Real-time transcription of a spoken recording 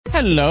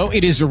Hello,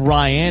 it is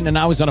Ryan, and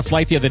I was on a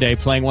flight the other day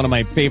playing one of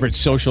my favorite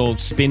social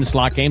spin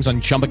slot games on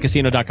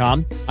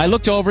ChumbaCasino.com. I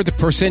looked over at the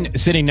person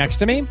sitting next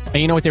to me, and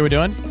you know what they were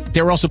doing?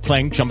 They were also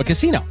playing Chumba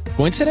Casino.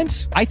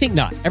 Coincidence? I think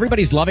not.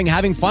 Everybody's loving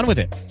having fun with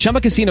it.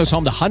 Chumba Casino is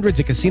home to hundreds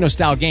of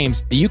casino-style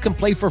games that you can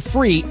play for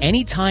free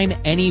anytime,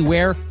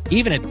 anywhere,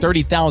 even at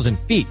 30,000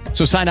 feet.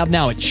 So sign up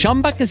now at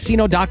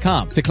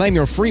ChumbaCasino.com to claim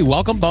your free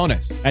welcome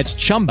bonus. That's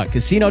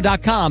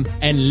ChumbaCasino.com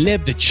and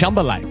live the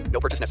Chumba life.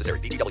 No purchase necessary.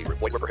 VGW.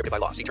 Void were prohibited by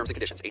law. See terms and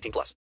conditions. 18+.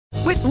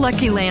 With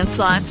Lucky Land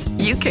Slots,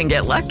 you can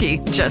get lucky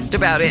just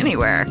about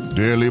anywhere.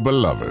 Dearly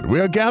beloved, we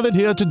are gathered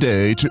here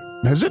today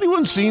to... Has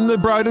anyone seen the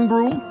bride and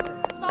groom?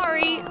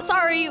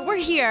 Sorry, we're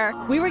here.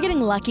 We were getting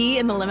lucky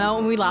in the limo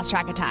and we lost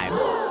track of time.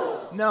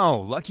 No,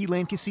 Lucky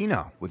Land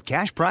Casino, with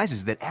cash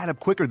prizes that add up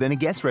quicker than a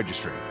guest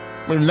registry.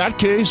 In that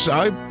case,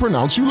 I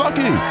pronounce you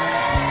lucky.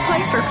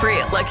 Play for free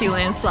at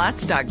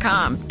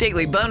LuckyLandSlots.com.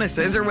 Daily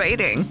bonuses are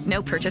waiting.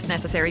 No purchase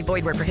necessary.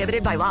 Void where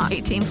prohibited by law.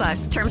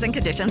 18+. Terms and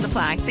conditions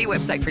apply. See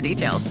website for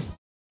details.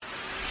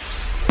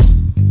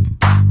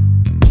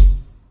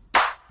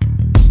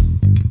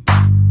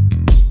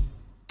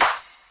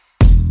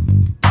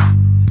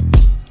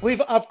 We've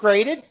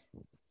upgraded.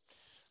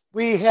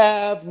 We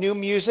have new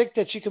music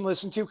that you can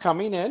listen to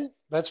coming in.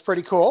 That's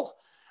pretty cool.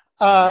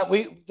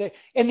 In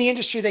the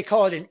industry, they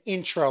call it an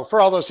intro. For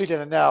all those who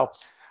didn't know,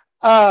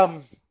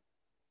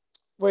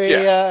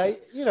 we're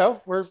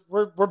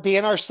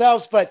being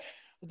ourselves. But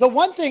the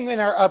one thing in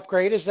our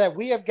upgrade is that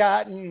we have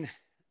gotten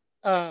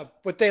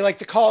what they like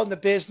to call in the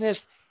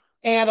business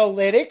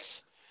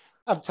analytics.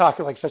 I'm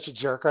talking like such a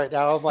jerk right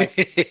now. I'm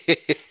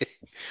like,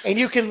 and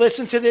you can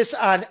listen to this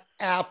on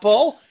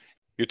Apple.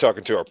 You're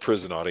talking to our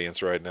prison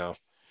audience right now.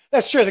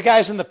 That's true. The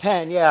guys in the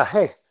pen. Yeah.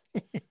 Hey,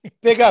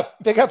 big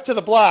up to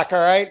the block.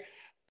 All right.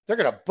 They're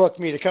going to book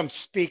me to come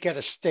speak at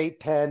a state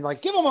pen,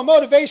 like give them a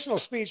motivational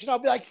speech. And I'll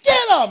be like,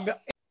 get them.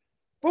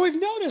 But we've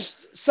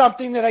noticed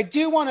something that I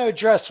do want to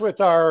address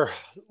with our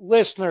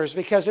listeners,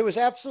 because it was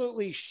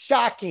absolutely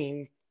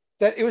shocking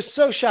that it was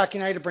so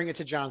shocking. I had to bring it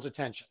to John's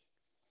attention.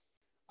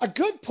 A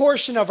good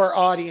portion of our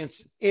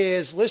audience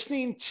is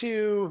listening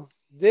to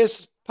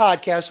this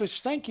podcast,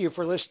 which thank you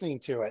for listening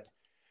to it,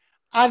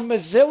 on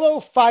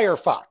Mozilla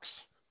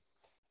Firefox.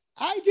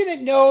 I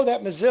didn't know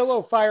that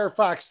Mozilla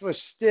Firefox was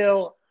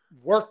still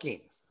working.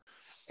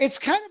 It's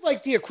kind of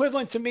like the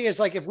equivalent to me is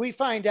like if we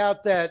find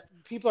out that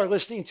people are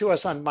listening to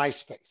us on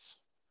MySpace.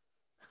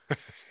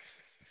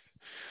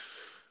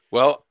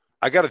 Well,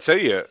 I got to tell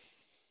you,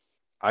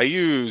 I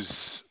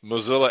use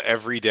Mozilla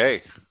every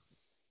day.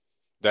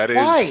 That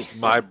is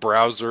my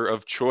browser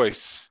of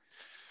choice.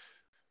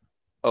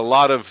 A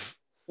lot of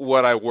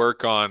what I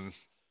work on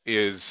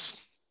is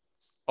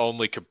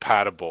only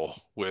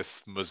compatible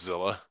with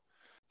Mozilla.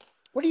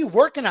 What are you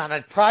working on?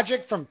 A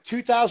project from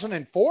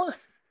 2004?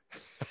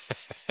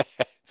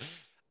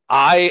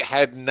 I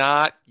had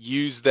not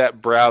used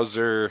that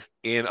browser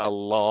in a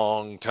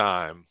long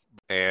time,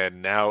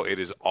 and now it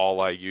is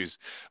all I use.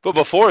 But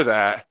before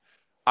that,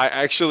 I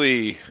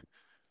actually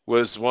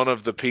was one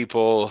of the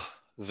people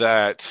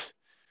that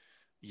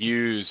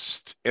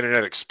used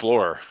Internet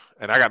Explorer,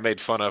 and I got made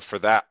fun of for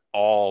that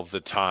all the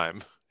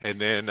time. And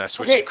then I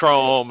switched to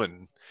Chrome,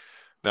 and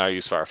now I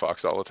use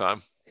Firefox all the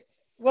time.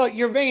 Well,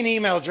 your main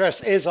email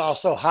address is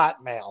also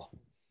Hotmail.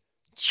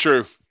 It's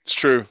true.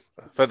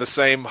 I've had the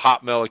same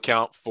Hotmail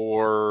account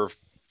for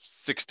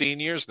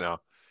 16 years now.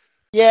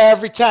 Yeah,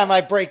 every time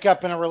I break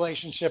up in a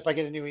relationship, I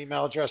get a new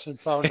email address and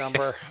phone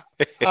number.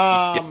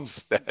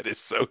 Yes, that is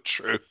so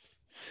true.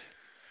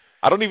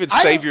 I don't even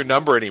save your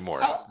number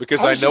anymore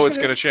because I know it's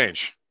going to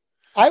change.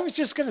 I was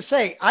just going to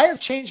say, I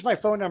have changed my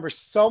phone number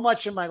so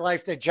much in my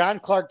life that John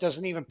Clark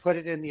doesn't even put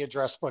it in the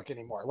address book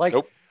anymore. Like,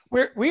 nope.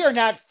 We are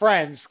not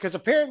friends because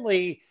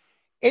apparently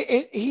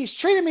he's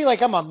treating me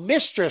like I'm a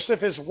mistress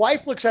if his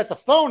wife looks at the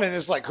phone and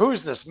is like,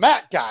 who's this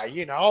Matt guy,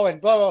 and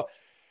blah, blah.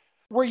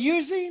 We're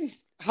using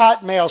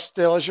Hotmail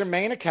still as your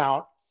main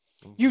account.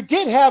 You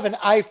did have an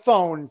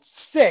iPhone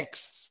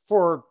 6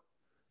 for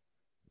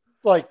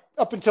like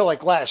up until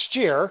like last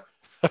year.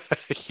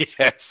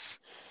 Yes.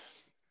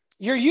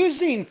 You're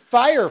using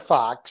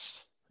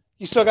Firefox.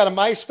 You still got a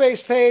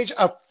MySpace page,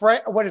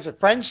 what is it,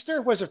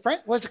 Friendster? Was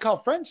it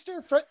called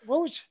Friendster?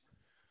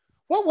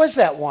 What was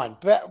that one?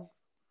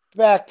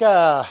 Back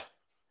that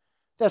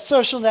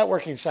social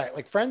networking site,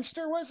 like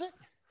Friendster, was it?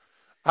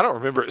 I don't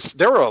remember.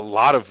 There were a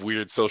lot of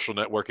weird social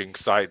networking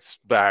sites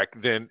back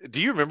then. Do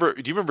you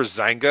remember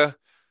Zanga?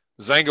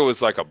 Zanga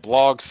was like a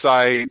blog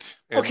site.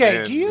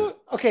 Do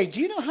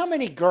you know how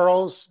many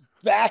girls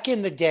back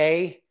in the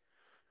day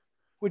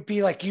would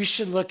be like, you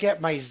should look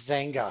at my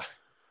Zanga?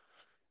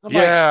 I'm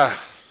like,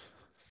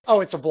 oh,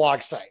 it's a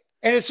blog site.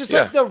 And it's just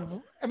and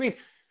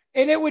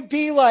it would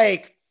be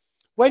like,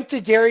 went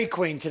to Dairy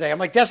Queen today. I'm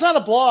like, that's not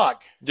a blog.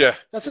 Yeah.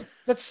 That's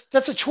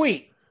a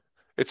tweet.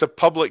 It's a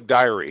public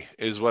diary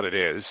is what it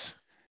is.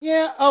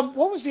 Yeah.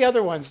 What was the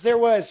other ones? There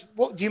was,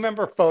 do you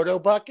remember Photo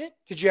Bucket?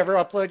 Did you ever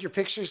upload your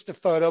pictures to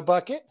Photo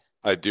Bucket?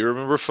 I do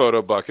remember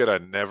Photo Bucket. I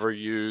never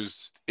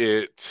used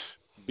it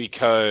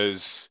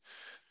because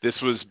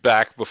This was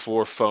back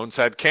before phones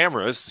had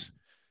cameras,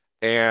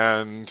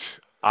 and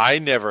I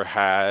never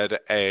had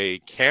a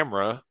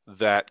camera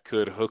that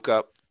could hook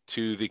up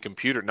to the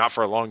computer, not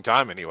for a long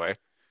time anyway.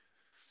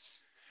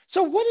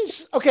 So what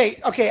is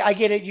okay? I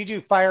get it. You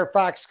do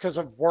Firefox because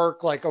of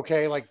work. Like,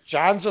 okay, like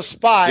John's a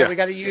spy. Yeah. We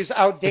got to use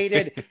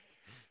outdated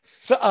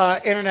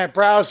internet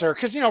browser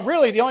because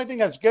really the only thing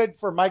that's good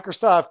for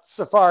Microsoft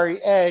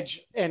Safari,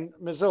 Edge, and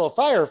Mozilla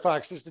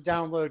Firefox is to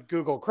download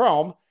Google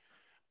Chrome.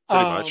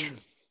 Pretty much.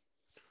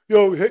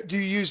 Do you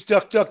use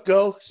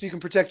DuckDuckGo so you can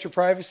protect your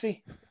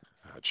privacy?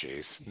 Oh,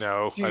 jeez.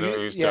 No, Do I don't you-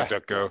 use yeah.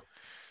 DuckDuckGo.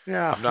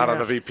 Yeah, I'm not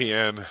on a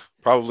VPN.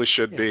 Probably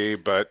should be,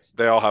 but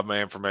they all have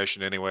my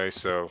information anyway,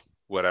 so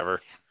whatever.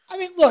 I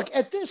mean, look,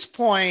 at this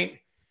point,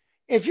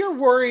 if you're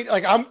worried,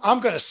 like I'm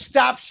going to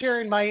stop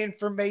sharing my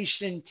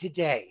information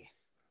today.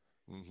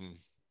 Mm-hmm.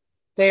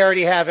 They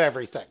already have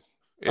everything.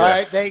 Yeah. All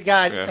right. They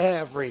got Yeah.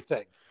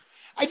 everything.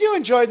 I do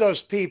enjoy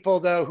those people,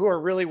 though, who are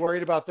really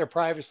worried about their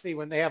privacy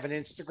when they have an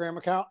Instagram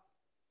account.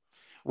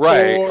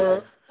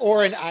 Right.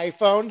 Or an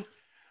iPhone.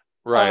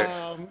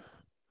 Right.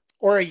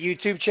 Or a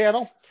YouTube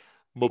channel.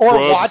 My Or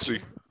privacy.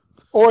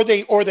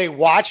 they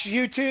watch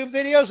YouTube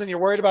videos and you're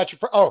worried about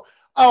your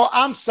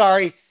I'm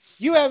sorry.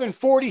 You having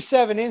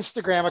 47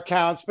 Instagram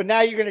accounts, but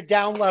now you're going to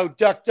download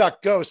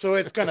DuckDuckGo, so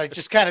it's going to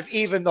just kind of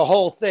even the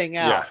whole thing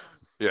out.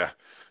 Yeah.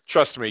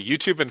 Trust me,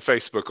 YouTube and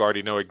Facebook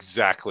already know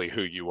exactly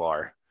who you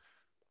are.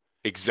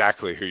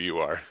 Exactly who you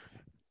are.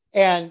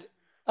 And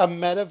a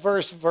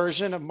metaverse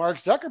version of Mark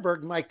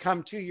Zuckerberg might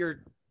come to your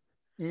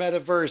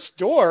metaverse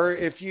door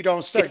if you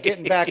don't start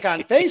getting back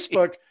on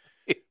Facebook,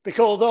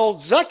 because old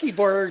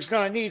Zuckerberg's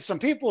going to need some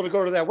people to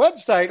go to that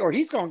website, or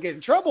he's going to get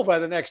in trouble by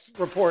the next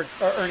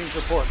earnings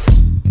report.